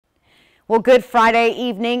Well, good Friday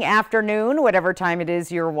evening, afternoon, whatever time it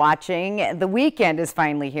is you're watching. The weekend is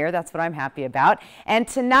finally here. That's what I'm happy about. And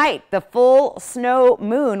tonight, the full snow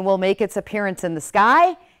moon will make its appearance in the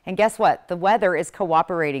sky. And guess what? The weather is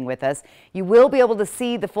cooperating with us. You will be able to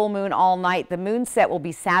see the full moon all night. The moon set will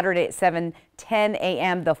be Saturday at 7:10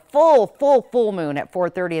 a.m. The full moon at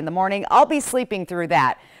 4:30 in the morning. I'll be sleeping through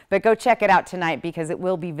that. But go check it out tonight because it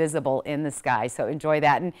will be visible in the sky. So enjoy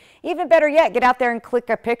that. And even better yet, get out there and click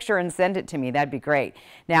a picture and send it to me. That'd be great.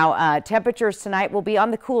 Now, temperatures tonight will be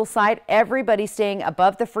on the cool side. Everybody staying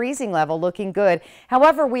above the freezing level, looking good.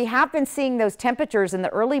 However, we have been seeing those temperatures in the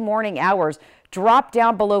early morning hours drop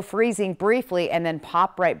down below freezing briefly and then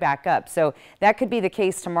pop right back up. So that could be the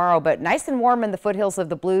case tomorrow, but nice and warm in the foothills of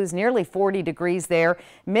the Blues, nearly 40 degrees there,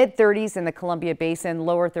 mid 30s in the Columbia Basin,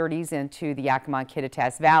 lower 30s into the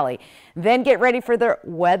Yakima-Kittitas Valley. Then get ready for the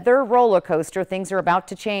weather roller coaster. Things are about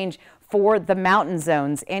to change for the mountain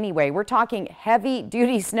zones. Anyway, we're talking heavy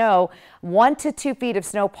duty snow, 1 to 2 feet of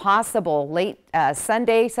snow possible late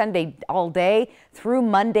Sunday all day through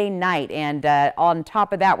Monday night. And on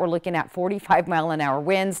top of that, we're looking at 45-mile-an-hour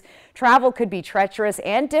winds. Travel could be treacherous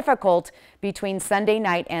and difficult between Sunday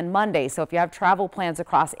night and Monday. So if you have travel plans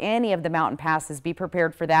across any of the mountain passes, be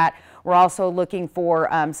prepared for that. We're also looking for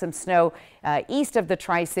some snow east of the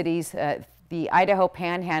Tri-Cities, the Idaho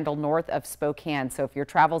Panhandle north of Spokane. So if your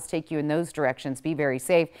travels take you in those directions, be very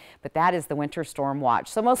safe. But that is the winter storm watch.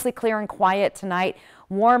 So mostly clear and quiet tonight.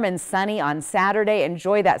 Warm and sunny on Saturday.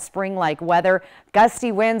 Enjoy that spring-like weather.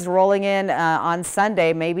 Gusty winds rolling in on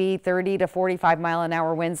Sunday, maybe 30 to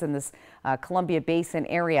 45-mile-an-hour winds in this Columbia Basin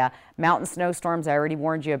area. Mountain snowstorms, I already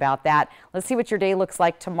warned you about that. Let's see what your day looks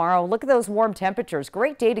like tomorrow. Look at those warm temperatures.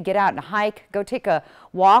 Great day to get out and hike. Go take a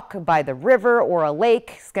walk by the river or a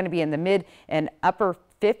lake. It's going to be in the mid and upper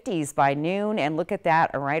 50s by noon, and look at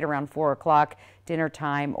that right around 4 o'clock dinner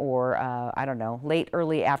time or I don't know, late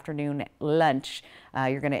early afternoon lunch.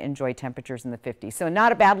 You're going to enjoy temperatures in the 50s. So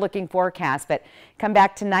not a bad looking forecast, but come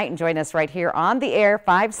back tonight and join us right here on the air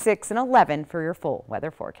 5, 6, and 11 for your full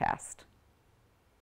weather forecast.